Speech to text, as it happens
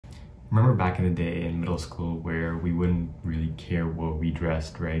Remember back in the day in middle school where we wouldn't really care what we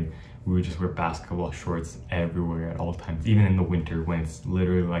dressed, right? We would just wear basketball shorts everywhere at all times, even in the winter when it's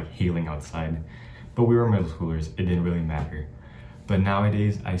literally like hailing outside. But we were middle schoolers, it didn't really matter. But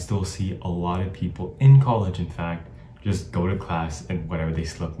nowadays, I still see a lot of people in college, in fact, just go to class and whatever they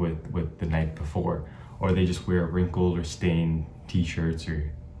slept with the night before, or they just wear wrinkled or stained t-shirts,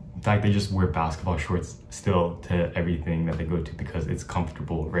 or in fact, they just wear basketball shorts still to everything that they go to because it's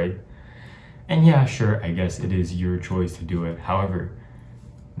comfortable, right? And yeah, sure, I guess it is your choice to do it. However,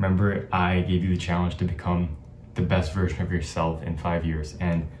 remember I gave you the challenge to become the best version of yourself in 5 years,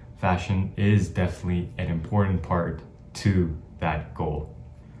 and fashion is definitely an important part to that goal.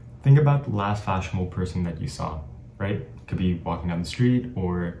 Think about the last fashionable person that you saw, right? Could be walking down the street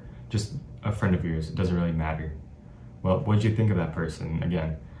or just a friend of yours, it doesn't really matter. Well, what did you think of that person?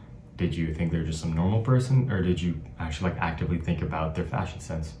 Again, did you think they're just some normal person, or did you actually like actively think about their fashion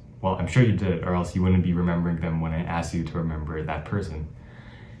sense? Well, I'm sure you did, or else you wouldn't be remembering them when I asked you to remember that person.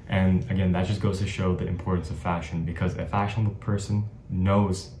 And again, that just goes to show the importance of fashion, because a fashionable person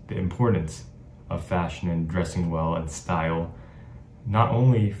knows the importance of fashion and dressing well and style, not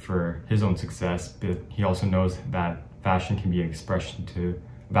only for his own success, but he also knows that fashion can be an expression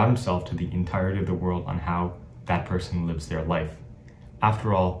about himself to the entirety of the world on how that person lives their life.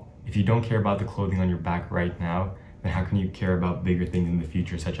 After all, if you don't care about the clothing on your back right now, then how can you care about bigger things in the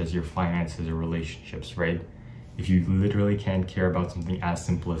future, such as your finances or relationships, right? If you literally can't care about something as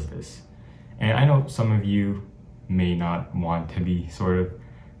simple as this. And I know some of you may not want to be sort of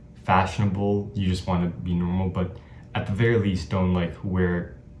fashionable, you just want to be normal, but at the very least, don't like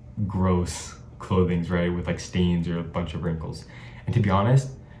wear gross clothing, right, with like stains or a bunch of wrinkles. And to be honest,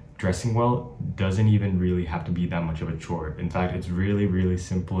 dressing well doesn't even really have to be that much of a chore. In fact, it's really, really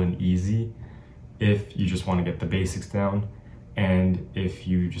simple and easy if you just want to get the basics down, and if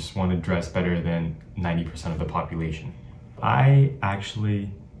you just want to dress better than 90% of the population. I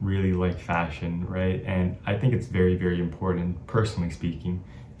actually really like fashion, right? And I think it's very, very important, personally speaking.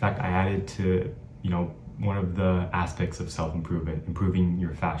 In fact, I added to, one of the aspects of self-improvement, improving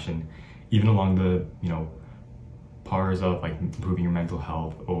your fashion, even along the, pars of like improving your mental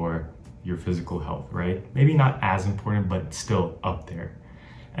health or your physical health, right? Maybe not as important, but still up there.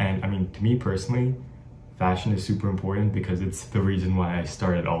 And I mean, to me personally, fashion is super important because it's the reason why I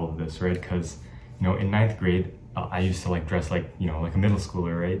started all of this, right? Because, in ninth grade, I used to like dress like, like a middle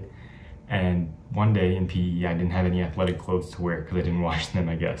schooler, right? And one day in PE, I didn't have any athletic clothes to wear because I didn't wash them,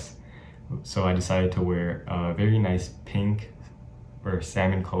 I guess. So I decided to wear a very nice pink or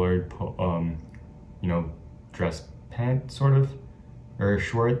salmon colored, dress pant sort of, or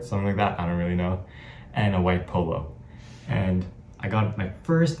short, something like that, I don't really know, and a white polo. And I got my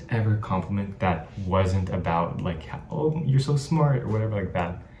first ever compliment that wasn't about like, oh, you're so smart or whatever like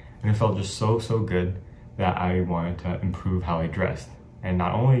that. And it felt just so good that I wanted to improve how I dressed. And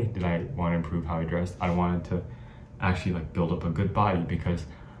not only did I want to improve how I dressed, I wanted to actually like build up a good body, because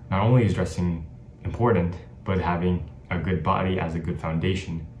not only is dressing important, but having a good body as a good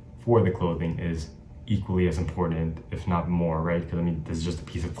foundation for the clothing is equally as important, if not more, right? Because I mean, this is just a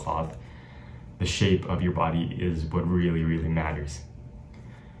piece of cloth. The shape of your body is what really, really matters.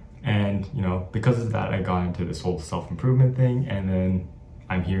 And, because of that, I got into this whole self-improvement thing, and then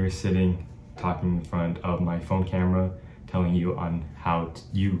I'm here sitting, talking in front of my phone camera, telling you on how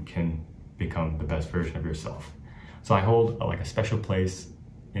you can become the best version of yourself. So I hold a special place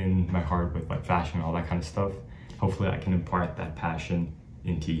in my heart with like fashion and all that kind of stuff. Hopefully I can impart that passion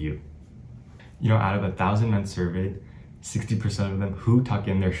into you. Out of 1,000 men surveyed, 60% of them who tuck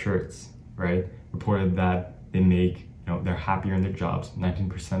in their shirts, right, reported that they make, they're happier in their jobs.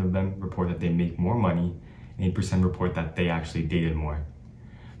 19% of them report that they make more money, and 8% report that they actually dated more.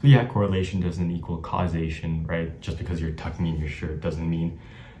 So yeah, correlation doesn't equal causation, right? Just because you're tucking in your shirt doesn't mean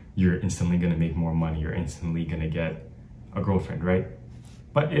you're instantly gonna make more money or instantly gonna get a girlfriend, right?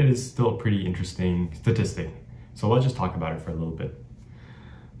 But it is still a pretty interesting statistic. So let's just talk about it for a little bit.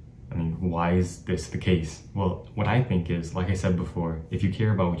 I mean, why is this the case? Well, what I think is, like I said before, if you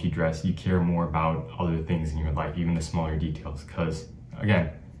care about what you dress, you care more about other things in your life, even the smaller details. Because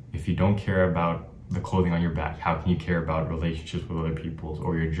again, if you don't care about the clothing on your back, how can you care about relationships with other people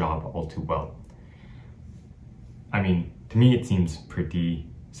or your job all too well? I mean, to me, it seems pretty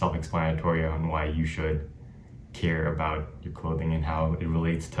self-explanatory on why you should care about your clothing and how it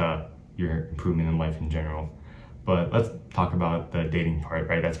relates to your improvement in life in general. But let's talk about the dating part,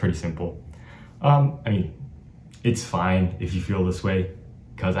 right? That's pretty simple. I mean, it's fine if you feel this way,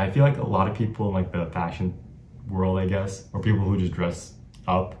 because I feel like a lot of people in like the fashion world, I guess, or people who just dress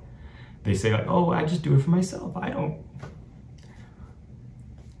up, they say like, oh, I just do it for myself. I don't.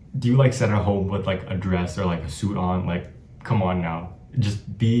 do you like sit at home with like a dress or like a suit on? Like, come on now.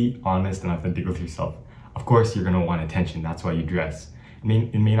 Just be honest and authentic with yourself. Of course, you're gonna want attention. That's why you dress.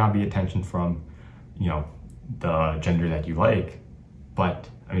 It may not be attention from, you know, the gender that you like, but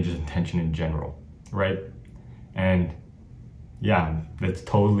I mean, just attention in general, right? And yeah, that's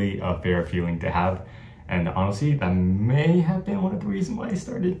totally a fair feeling to have. And honestly, that may have been one of the reasons why I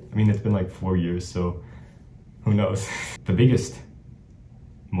started. I mean, it's been like 4 years, so who knows? The biggest,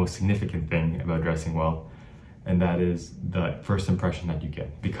 most significant thing about dressing well, and that is the first impression that you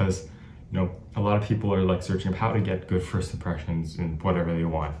get. Because, you know, a lot of people are like searching how to get good first impressions in whatever they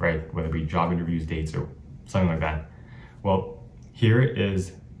want, right? Whether it be job interviews, dates, or something like that. Well, here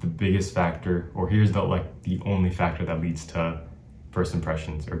is the biggest factor, or here's the only factor that leads to first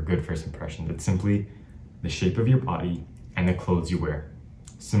impressions or good first impressions. It's simply the shape of your body and the clothes you wear.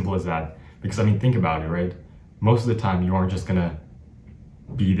 Simple as that. Because I mean, think about it, right? Most of the time you aren't just gonna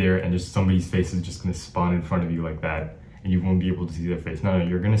be there and just somebody's face is just gonna spawn in front of you like that and you won't be able to see their face. No,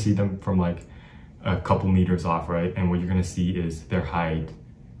 you're gonna see them from like a couple meters off, right? And what you're gonna see is their height,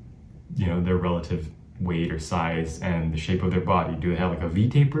 you know, their relative weight or size, and the shape of their body. Do they have like a V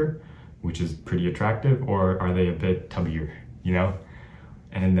taper, which is pretty attractive, or are they a bit tubbier, you know?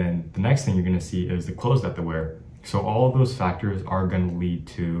 And then the next thing you're gonna see is the clothes that they wear. So all of those factors are gonna lead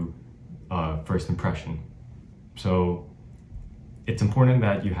to first impression. So it's important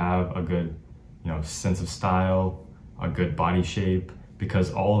that you have a good, you know, sense of style, a good body shape,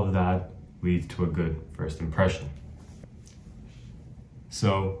 because all of that leads to a good first impression.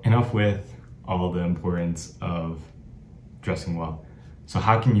 So enough with all the importance of dressing well. So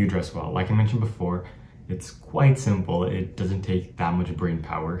how can you dress well? Like I mentioned before, it's quite simple. It doesn't take that much brain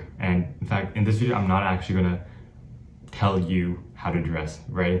power. And in fact, in this video, I'm not actually gonna tell you how to dress,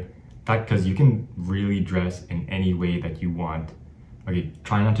 right? In fact, because you can really dress in any way that you want. Okay,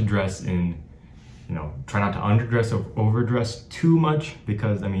 try not to dress in, you know, try not to underdress or overdress too much,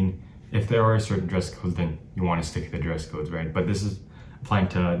 because I mean, if there are certain dress codes, then you want to stick to the dress codes, right? But this is applying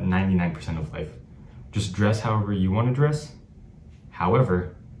to 99% of life. Just dress however you want to dress.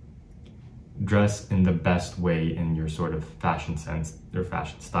 However, dress in the best way in your sort of fashion sense or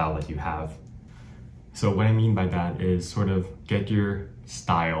fashion style that you have. So what I mean by that is sort of get your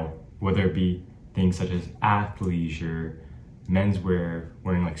style, whether it be things such as athleisure, menswear,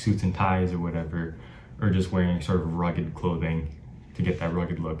 wearing like suits and ties or whatever, or just wearing sort of rugged clothing to get that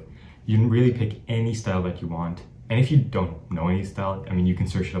rugged look. You can really pick any style that you want. And if you don't know any style, I mean, you can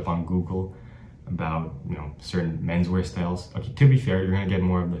search it up on Google about, you know, certain menswear styles. Okay, to be fair, you're gonna get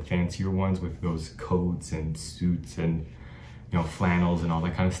more of the fancier ones with those coats and suits and, you know, flannels and all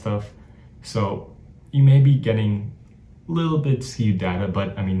that kind of stuff. So you may be getting a little bit skewed data,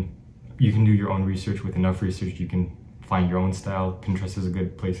 but I mean, you can do your own research. With enough research, you can find your own style. Pinterest is a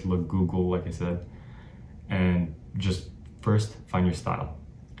good place to look, Google, like I said, and just first find your style.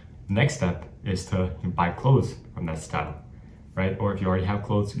 The next step is to buy clothes from that style, right? Or if you already have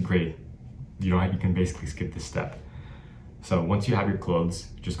clothes, great. You can basically skip this step. So once you have your clothes,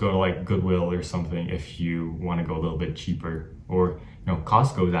 just go to like Goodwill or something if you want to go a little bit cheaper. Or, you know,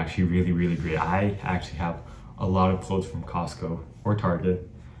 Costco is actually really, really great. I actually have a lot of clothes from Costco or Target.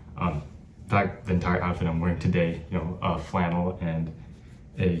 In fact, the entire outfit I'm wearing today, you know, a flannel and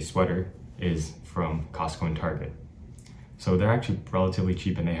a sweater, is from Costco and Target. So they're actually relatively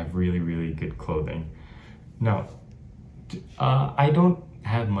cheap and they have really, really good clothing. Now, I don't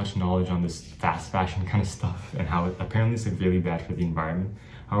have much knowledge on this fast fashion kind of stuff and how apparently it's like really bad for the environment.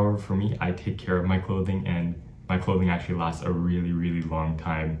 However, for me, I take care of my clothing, and my clothing actually lasts a really, really long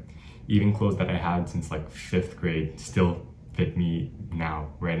time. Even clothes that I had since like 5th grade still fit me now,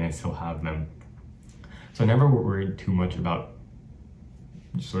 right? And I still have them. So I never worried too much about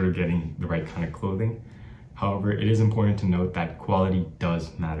sort of getting the right kind of clothing. However, it is important to note that quality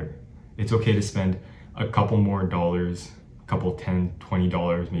does matter. It's okay to spend a couple more dollars, a couple $10,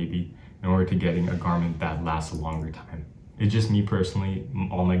 $20 maybe, in order to getting a garment that lasts a longer time. It's just me personally,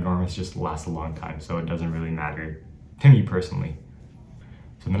 all my garments just last a long time, so it doesn't really matter to me personally.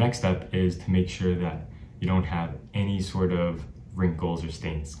 So the next step is to make sure that you don't have any sort of wrinkles or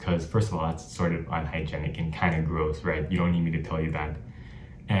stains, because first of all, that's sort of unhygienic and kind of gross, right? You don't need me to tell you that.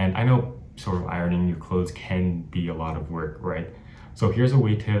 And I know sort of ironing your clothes can be a lot of work, right? So here's a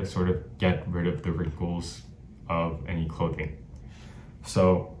way to sort of get rid of the wrinkles of any clothing.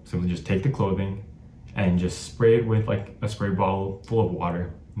 So simply just take the clothing and just spray it with like a spray bottle full of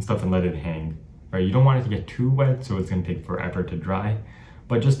water and stuff and let it hang, right? You don't want it to get too wet, so it's gonna take forever to dry,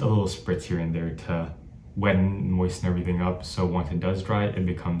 but just a little spritz here and there to wet and moisten everything up, so once it does dry, it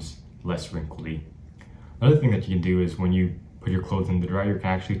becomes less wrinkly. Another thing that you can do is when you put your clothes in the dryer, you can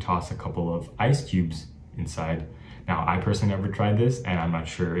actually toss a couple of ice cubes inside. Now, I personally never tried this, and I'm not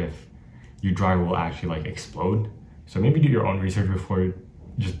sure if your dryer will actually like explode. So maybe do your own research before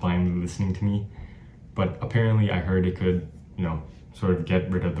just blindly listening to me. But apparently I heard it could, you know, sort of get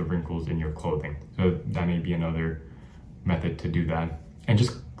rid of the wrinkles in your clothing. So that may be another method to do that. And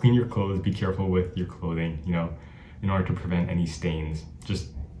just clean your clothes, be careful with your clothing, you know, in order to prevent any stains. Just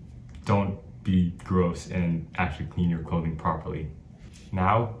don't be gross and actually clean your clothing properly.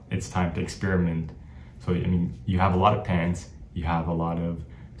 Now it's time to experiment. So, I mean, you have a lot of pants, you have a lot of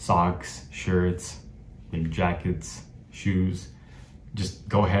socks, shirts, maybe jackets, shoes. Just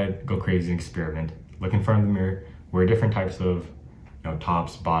go ahead, go crazy and experiment. Look in front of the mirror, wear different types of, you know,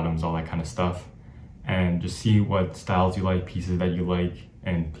 tops, bottoms, all that kind of stuff, and just see what styles you like, pieces that you like,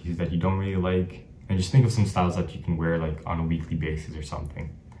 and pieces that you don't really like, and just think of some styles that you can wear like on a weekly basis or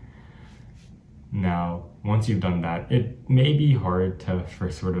something. Now, once you've done that, it may be hard to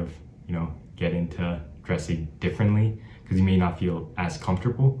first sort of, you know, get into dressing differently because you may not feel as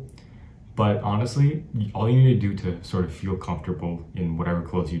comfortable. But honestly, all you need to do to sort of feel comfortable in whatever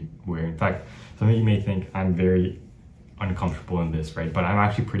clothes you wear. In fact, some of you may think I'm very uncomfortable in this, right? But I'm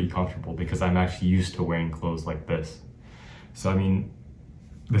actually pretty comfortable because I'm actually used to wearing clothes like this. So I mean,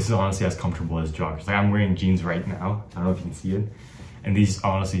 this is honestly as comfortable as joggers. Like, I'm wearing jeans right now. I don't know if you can see it. And these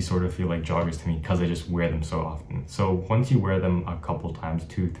honestly sort of feel like joggers to me because I just wear them so often. So once you wear them a couple times,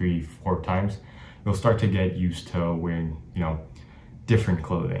 2, 3, 4 times, you'll start to get used to wearing, you know, different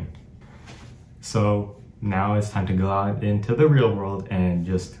clothing. So now it's time to go out into the real world and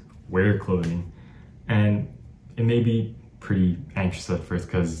just wear clothing. And it may be pretty anxious at first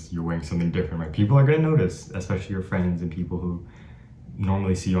because you're wearing something different, right? People are gonna notice, especially your friends and people who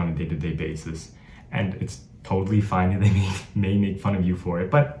normally see you on a day-to-day basis. And it's totally fine and they may make fun of you for it,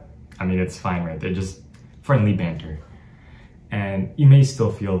 but I mean, it's fine, right? They're just friendly banter. And you may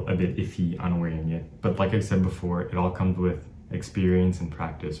still feel a bit iffy on wearing it, but like I said before, it all comes with experience and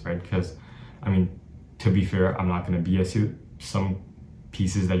practice, right? Because, I mean, to be fair, I'm not gonna BS you. Some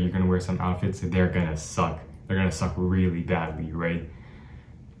pieces that you're gonna wear, some outfits, they're gonna suck. They're gonna suck really badly, right?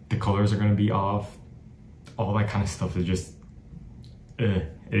 The colors are gonna be off. All that kind of stuff is just,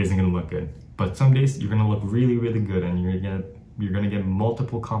 it isn't gonna look good. But some days you're gonna look really, really good, and you're gonna get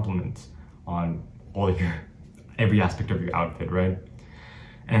multiple compliments on every aspect of your outfit, right?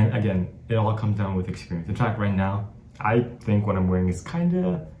 And again, it all comes down with experience. In fact, right now, I think what I'm wearing is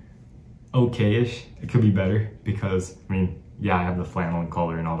kinda okay-ish. It could be better because, I mean, yeah, I have the flannel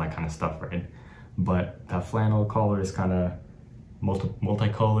collar and all that kind of stuff, right? But that flannel collar is kind of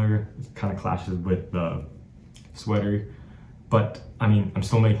multicolor. It kind of clashes with the sweater. But I mean, I'm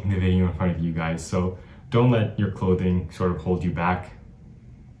still making the video in front of you guys, so don't let your clothing sort of hold you back.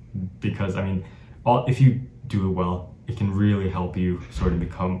 Because I mean, if you do it well, it can really help you sort of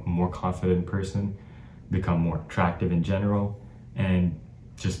become a more confident person, become more attractive in general, and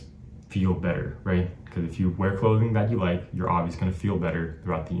just feel better, right? Because if you wear clothing that you like, you're obviously going to feel better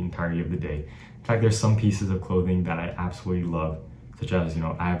throughout the entirety of the day. In fact, there's some pieces of clothing that I absolutely love, such as, you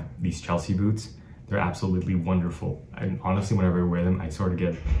know, I have these Chelsea boots. They're absolutely wonderful. And honestly, whenever I wear them, I sort of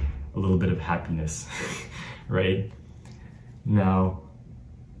get a little bit of happiness, right? Now,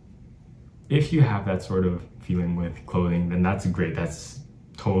 if you have that sort of feeling with clothing, then that's great. That's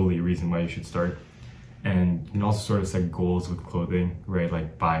totally a reason why you should start. And you can also sort of set goals with clothing, right?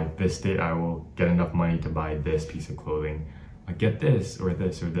 Like, by this date, I will get enough money to buy this piece of clothing. Like, get this or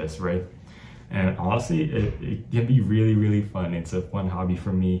this or this, right? And honestly, it can be really, really fun. It's a fun hobby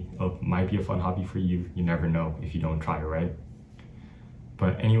for me. It might be a fun hobby for you. You never know if you don't try, right?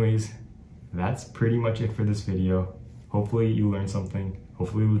 But anyways, that's pretty much it for this video. Hopefully you learned something.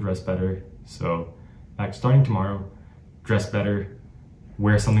 Hopefully you'll dress better. So, like, starting tomorrow, dress better,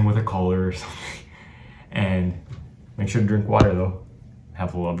 wear something with a collar or something. And make sure to drink water though.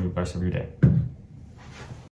 Have a lovely rest of your day.